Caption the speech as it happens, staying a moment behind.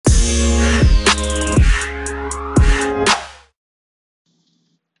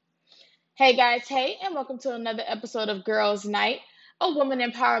Hey guys, hey, and welcome to another episode of Girls Night, a woman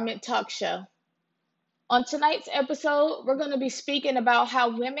empowerment talk show. On tonight's episode, we're going to be speaking about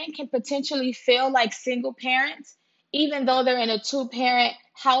how women can potentially feel like single parents, even though they're in a two-parent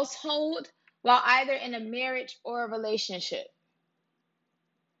household, while either in a marriage or a relationship.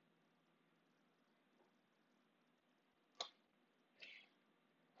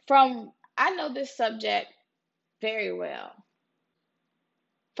 I know this subject very well,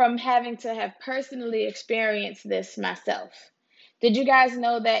 from having to have personally experienced this myself. Did you guys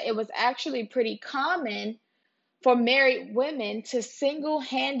know that it was actually pretty common for married women to single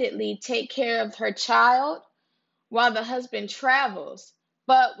handedly take care of her child while the husband travels,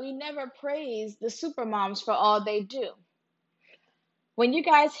 but we never praise the supermoms for all they do? When you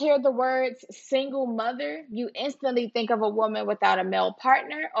guys hear the words single mother, you instantly think of a woman without a male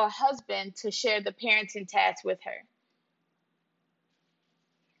partner or husband to share the parenting tasks with her.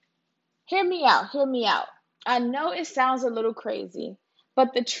 Hear me out, hear me out. I know it sounds a little crazy,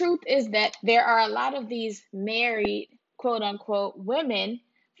 but the truth is that there are a lot of these married, quote unquote, women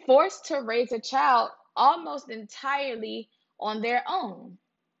forced to raise a child almost entirely on their own.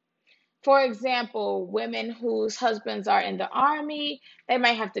 For example, women whose husbands are in the army, they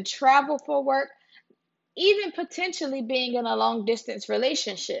might have to travel for work, even potentially being in a long distance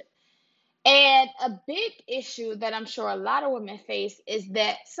relationship. And a big issue that I'm sure a lot of women face is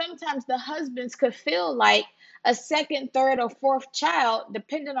that sometimes the husbands could feel like a second, third, or fourth child,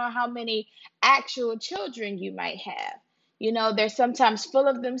 depending on how many actual children you might have. They're sometimes full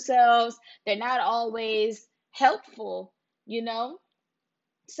of themselves, they're not always helpful. You know,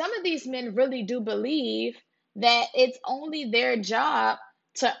 some of these men really do believe that it's only their job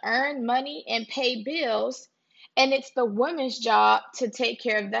to earn money and pay bills, and it's the woman's job to take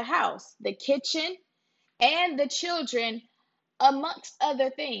care of the house, the kitchen, and the children, amongst other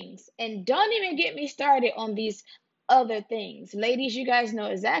things. And don't even get me started on these other things. Ladies, you guys know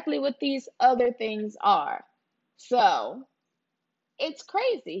exactly what these other things are. So it's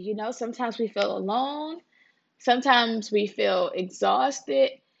crazy. Sometimes we feel alone, sometimes we feel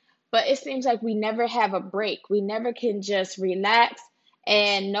exhausted, but it seems like we never have a break. We never can just relax,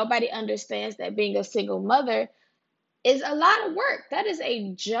 and nobody understands that being a single mother is a lot of work. That is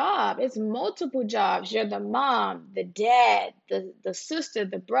a job. It's multiple jobs. You're the mom, the dad, the sister,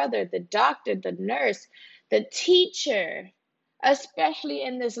 the brother, the doctor, the nurse, the teacher, especially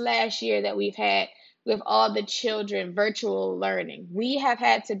in this last year that we've had with all the children virtual learning. We have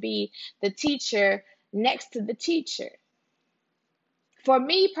had to be the teacher next to the teacher. For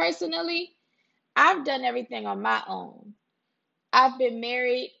me personally, I've done everything on my own. I've been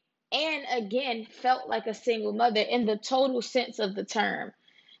married and again felt like a single mother in the total sense of the term.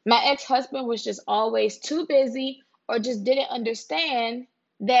 My ex husband was just always too busy or just didn't understand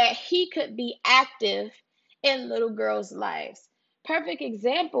that he could be active in little girls' lives. Perfect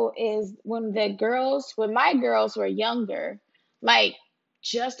example is when my girls were younger, like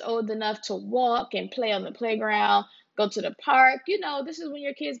just old enough to walk and play on the playground, go to the park. This is when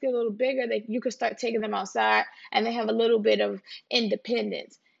your kids get a little bigger, that you could start taking them outside and they have a little bit of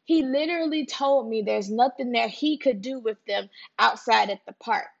independence. He literally told me there's nothing that he could do with them outside at the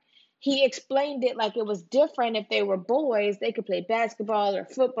park. He explained it like it was different if they were boys. They could play basketball or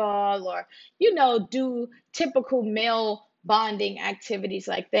football or, do typical male bonding activities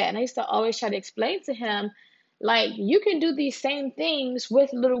like that. And I used to always try to explain to him, like, you can do these same things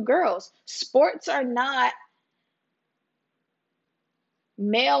with little girls. Sports are not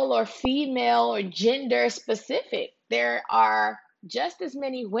male or female or gender specific. There are just as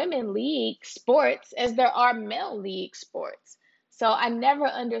many women league sports as there are male league sports. So I never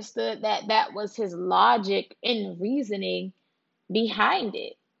understood that that was his logic and reasoning behind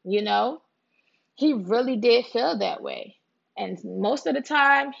it. You know, he really did feel that way. And most of the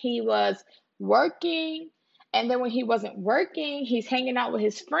time he was working. And then when he wasn't working, he's hanging out with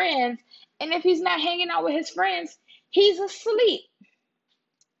his friends. And if he's not hanging out with his friends, he's asleep.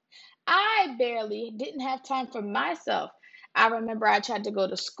 I barely didn't have time for myself. I remember I tried to go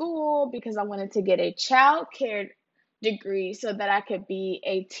to school because I wanted to get a child care degree so that I could be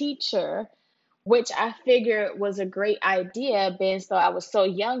a teacher, which I figured was a great idea, being so I was so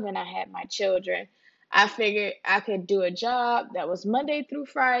young when I had my children. I figured I could do a job that was Monday through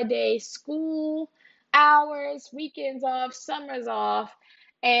Friday, school hours, weekends off, summers off,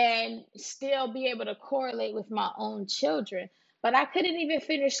 and still be able to correlate with my own children. But I couldn't even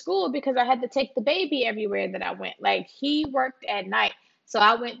finish school because I had to take the baby everywhere that I went. Like, he worked at night. So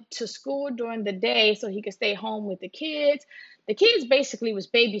I went to school during the day so he could stay home with the kids. The kids basically was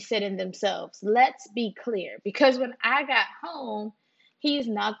babysitting themselves. Let's be clear. Because when I got home, he's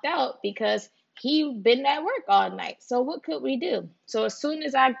knocked out because he been at work all night. So what could we do? So as soon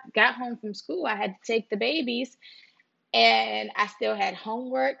as I got home from school, I had to take the babies, and I still had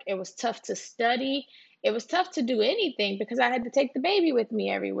homework. It was tough to study. It was tough to do anything because I had to take the baby with me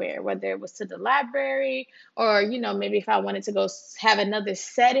everywhere, whether it was to the library or, maybe if I wanted to go have another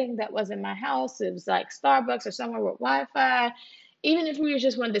setting that wasn't my house, it was like Starbucks or somewhere with Wi-Fi. Even if we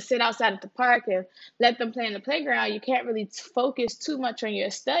just wanted to sit outside at the park and let them play in the playground, you can't really focus too much on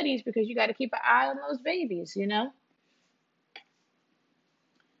your studies because you got to keep an eye on those babies.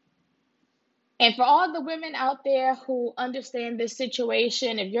 And for all the women out there who understand this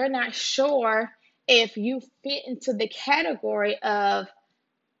situation, if you're not sure if you fit into the category of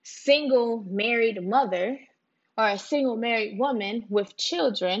single married mother or a single married woman with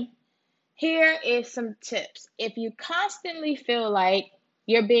children, here is some tips. If you constantly feel like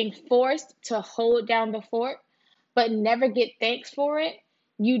you're being forced to hold down the fort but never get thanks for it,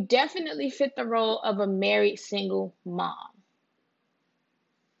 you definitely fit the role of a married single mom.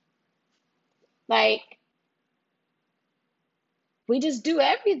 Like, we just do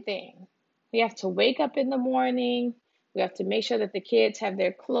everything. We have to wake up in the morning. We have to make sure that the kids have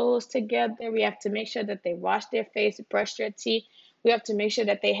their clothes together. We have to make sure that they wash their face, brush their teeth. We have to make sure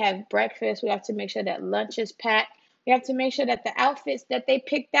that they have breakfast. We have to make sure that lunch is packed. We have to make sure that the outfits that they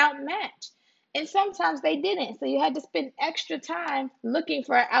picked out match. And sometimes they didn't. So you had to spend extra time looking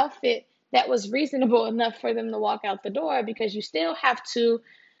for an outfit that was reasonable enough for them to walk out the door, because you still have to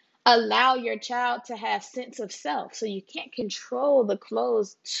allow your child to have sense of self. So you can't control the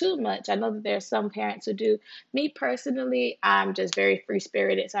clothes too much. I know that there are some parents who do. Me personally, I'm just very free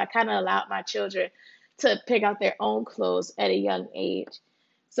spirited. So I kind of allowed my children to pick out their own clothes at a young age.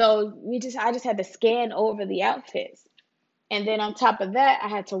 So I just had to scan over the outfits. And then on top of that, I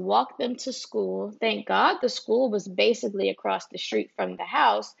had to walk them to school. Thank God the school was basically across the street from the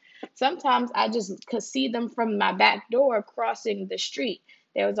house. Sometimes I just could see them from my back door crossing the street.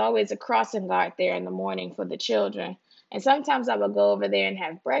 There was always a crossing guard there in the morning for the children. And sometimes I would go over there and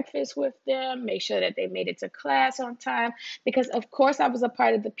have breakfast with them, make sure that they made it to class on time. Because, of course, I was a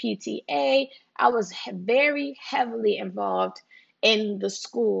part of the PTA. I was very heavily involved in the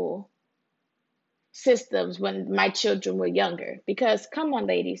school systems when my children were younger. Because, come on,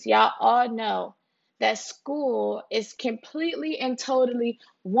 ladies, y'all all know that school is completely and totally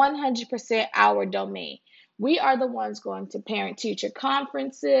 100% our domain. We are the ones going to parent teacher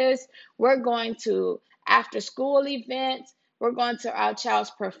conferences. We're going to after school events. We're going to our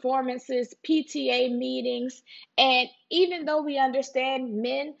child's performances, PTA meetings. And even though we understand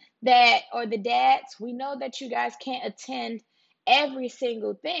men that, or the dads, we know that you guys can't attend every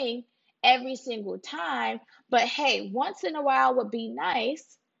single thing every single time. But hey, once in a while would be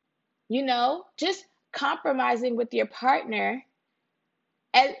nice, just compromising with your partner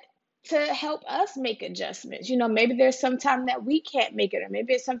and to help us make adjustments. Maybe there's some time that we can't make it, or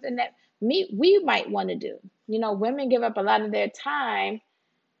maybe it's something that we might want to do. Women give up a lot of their time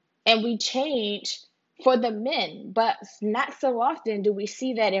and we change for the men, but not so often do we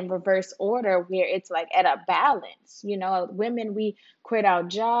see that in reverse order where it's like at a balance. Women, we quit our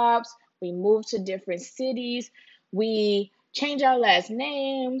jobs, we move to different cities, we change our last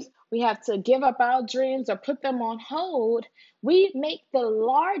names, we have to give up our dreams or put them on hold. We make the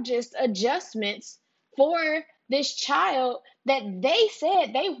largest adjustments for this child that they said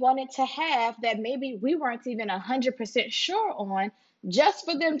they wanted to have, that maybe we weren't even 100% sure on, just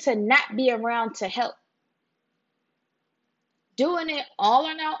for them to not be around to help. Doing it all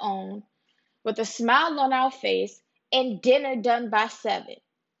on our own with a smile on our face and dinner done by 7.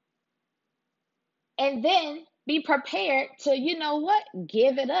 And then be prepared to,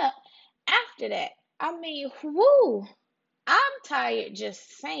 give it up after that. I mean, whoo, I'm tired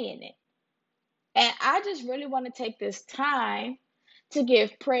just saying it. And I just really want to take this time to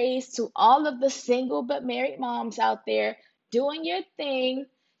give praise to all of the single but married moms out there doing your thing.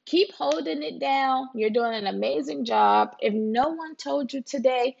 Keep holding it down. You're doing an amazing job. If no one told you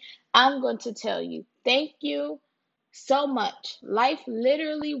today, I'm going to tell you. Thank you so much. Life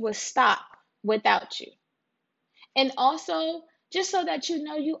literally will stop without you. And also, just so that you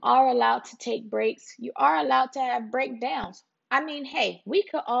know, you are allowed to take breaks. You are allowed to have breakdowns. I mean, hey, we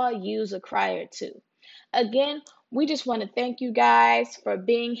could all use a cry or two. Again, we just want to thank you guys for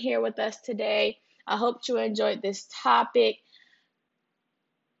being here with us today. I hope you enjoyed this topic.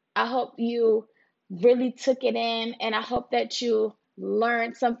 I hope you really took it in, and I hope that you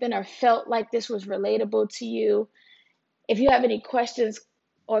learned something or felt like this was relatable to you. If you have any questions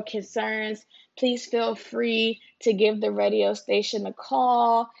or concerns, please feel free to give the radio station a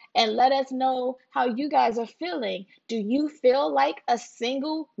call and let us know how you guys are feeling. Do you feel like a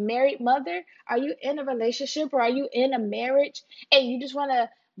single married mother? Are you in a relationship or are you in a marriage and you just want to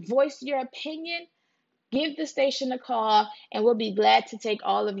voice your opinion? Give the station a call and we'll be glad to take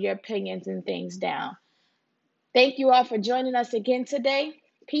all of your opinions and things down. Thank you all for joining us again today.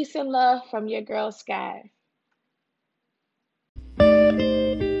 Peace and love from your girl, Sky.